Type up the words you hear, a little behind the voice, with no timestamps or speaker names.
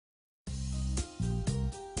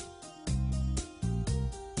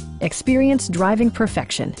Experience driving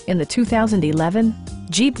perfection in the 2011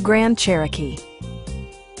 Jeep Grand Cherokee.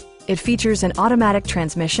 It features an automatic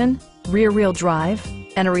transmission, rear-wheel drive,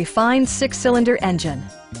 and a refined 6-cylinder engine.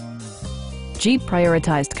 Jeep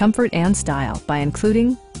prioritized comfort and style by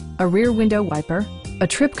including a rear window wiper, a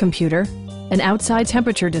trip computer, an outside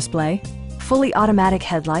temperature display, fully automatic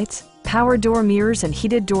headlights, power door mirrors and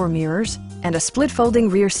heated door mirrors, and a split folding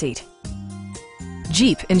rear seat.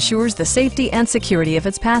 Jeep ensures the safety and security of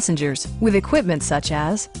its passengers with equipment such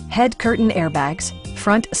as head curtain airbags,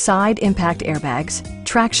 front side impact airbags,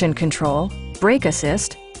 traction control, brake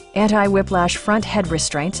assist, anti-whiplash front head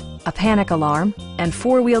restraints, a panic alarm, and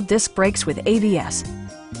 4-wheel disc brakes with ABS.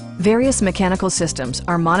 Various mechanical systems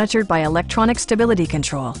are monitored by electronic stability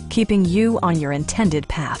control, keeping you on your intended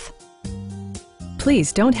path.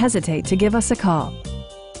 Please don't hesitate to give us a call.